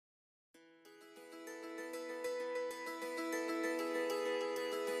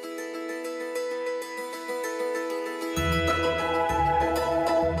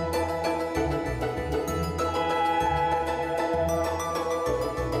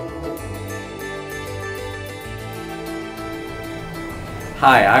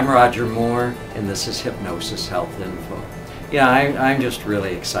Hi, I'm Roger Moore, and this is Hypnosis Health Info. Yeah, I'm just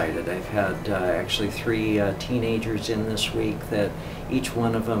really excited. I've had actually 3 teenagers in this week that each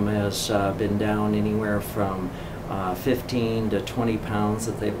one of them has been down anywhere from 15 to 20 pounds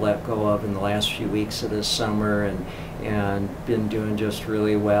that they've let go of in the last few weeks of this summer, and been doing just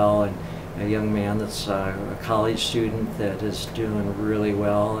really well. And a young man that's a college student that is doing really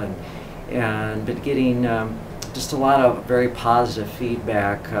well, and been getting just a lot of very positive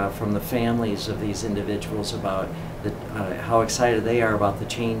feedback from the families of these individuals about how excited they are about the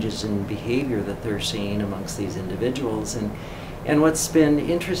changes in behavior that they're seeing amongst these individuals. And what's been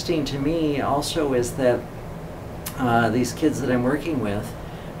interesting to me also is that these kids that I'm working with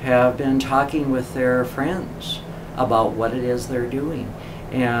have been talking with their friends about what it is they're doing.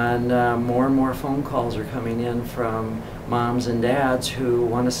 And more phone calls are coming in from moms and dads who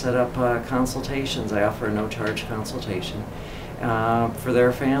want to set up consultations. I offer a no-charge consultation for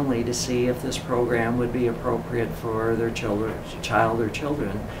their family to see if this program would be appropriate for their child or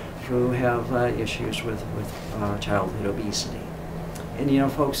children who have issues with childhood obesity. And you know,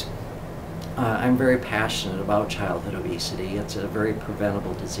 folks, I'm very passionate about childhood obesity. It's a very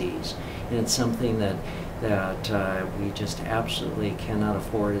preventable disease, and it's something that we just absolutely cannot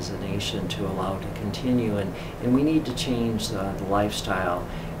afford as a nation to allow to continue, and we need to change the lifestyle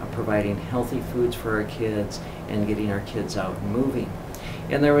of providing healthy foods for our kids and getting our kids out and moving.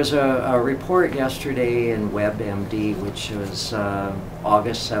 And there was a report yesterday in WebMD, which was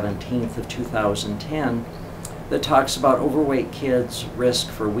August 17th of 2010, that talks about overweight kids'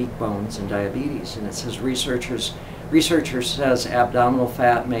 risk for weak bones and diabetes. And it says researchers says abdominal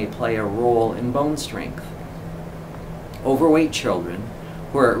fat may play a role in bone strength. Overweight children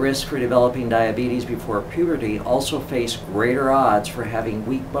who are at risk for developing diabetes before puberty also face greater odds for having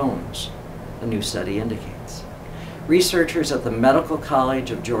weak bones, a new study indicates. Researchers at the Medical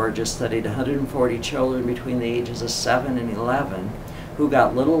College of Georgia studied 140 children between the ages of 7 and 11 who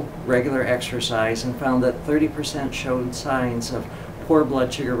got little regular exercise and found that 30% showed signs of poor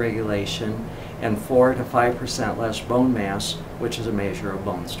blood sugar regulation and 4 to 5% less bone mass, which is a measure of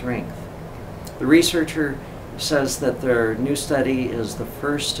bone strength. The researcher says that their new study is the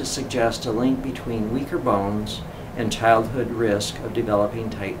first to suggest a link between weaker bones and childhood risk of developing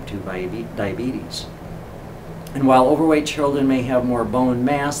type 2 diabetes. And while overweight children may have more bone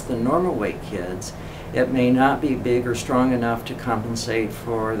mass than normal weight kids, it may not be big or strong enough to compensate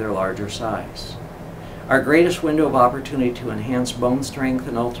for their larger size. Our greatest window of opportunity to enhance bone strength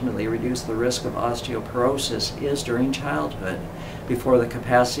and ultimately reduce the risk of osteoporosis is during childhood, before the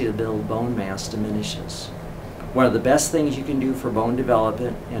capacity to build bone mass diminishes. One of the best things you can do for bone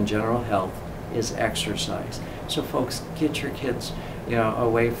development and general health is exercise. So folks, get your kids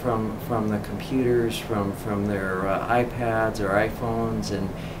away from the computers, from their iPads or iPhones, and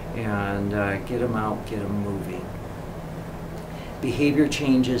get them out, get them moving. Behavior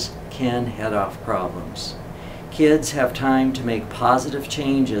changes can head off problems. Kids have time to make positive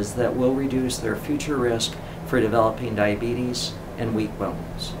changes that will reduce their future risk for developing diabetes and weak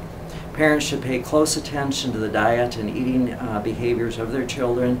bones. Parents should pay close attention to the diet and eating behaviors of their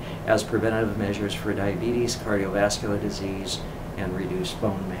children as preventative measures for diabetes, cardiovascular disease, and reduced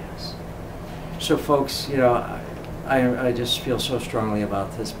bone mass. So folks, I just feel so strongly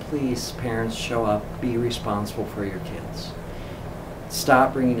about this. Please, parents, show up, be responsible for your kids.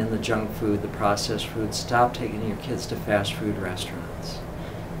 Stop bringing in the junk food, the processed food. Stop taking your kids to fast food restaurants.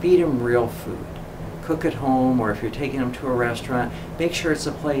 Feed them real food. Cook at home, or if you're taking them to a restaurant, make sure it's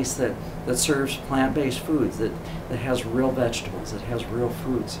a place that serves plant-based foods, that has real vegetables, that has real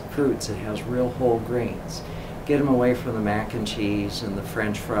fruits, that has real whole grains. Get them away from the mac and cheese and the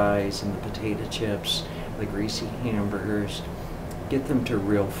French fries and the potato chips, the greasy hamburgers. Get them to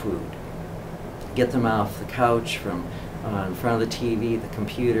real food. Get them off the couch, from in front of the TV, the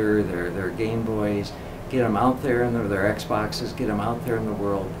computer, their Game Boys. Get them out there in their Xboxes, get them out there in the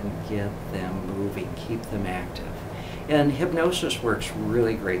world, and get them moving, keep them active. And hypnosis works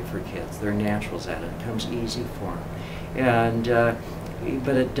really great for kids. They're naturals at it. It comes easy for them.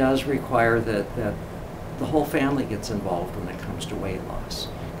 But it does require that the whole family gets involved when it comes to weight loss,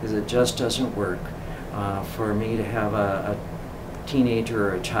 because it just doesn't work for me to have a teenager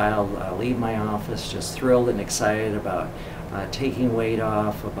or a child leave my office just thrilled and excited about taking weight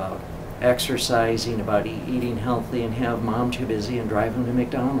off, about exercising, about eating healthy, and have mom too busy and drive them to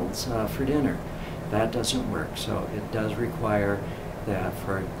McDonald's for dinner. That doesn't work. So it does require that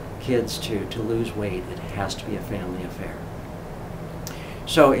for kids to lose weight, it has to be a family affair.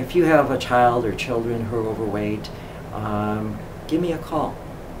 So if you have a child or children who are overweight, give me a call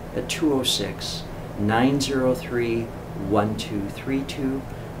at 206-903-1000. 1232,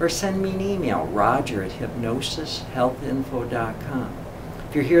 or send me an email, roger@hypnosishealthinfo.com.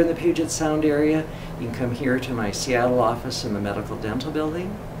 If you're here in the Puget Sound area, you can come here to my Seattle office in the Medical Dental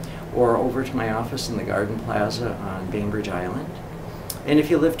Building, or over to my office in the Garden Plaza on Bainbridge Island. And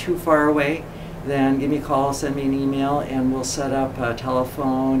if you live too far away, then give me a call, send me an email, and we'll set up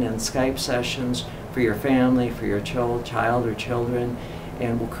telephone and Skype sessions for your family, for your child or children,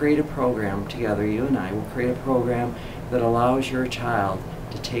 and we'll create a program together, you and I will create a program that allows your child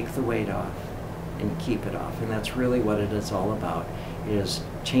to take the weight off and keep it off. And that's really what it is all about, is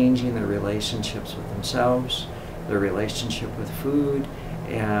changing their relationships with themselves, their relationship with food,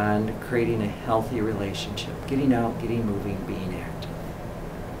 and creating a healthy relationship, getting out, getting moving, being active,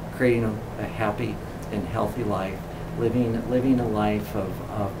 creating a happy and healthy life, living a life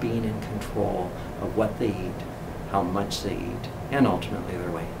of being in control of what they eat, how much they eat, and ultimately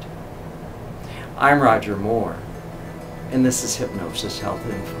their weight. I'm Roger Moore, and this is Hypnosis Health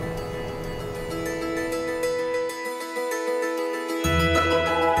Info.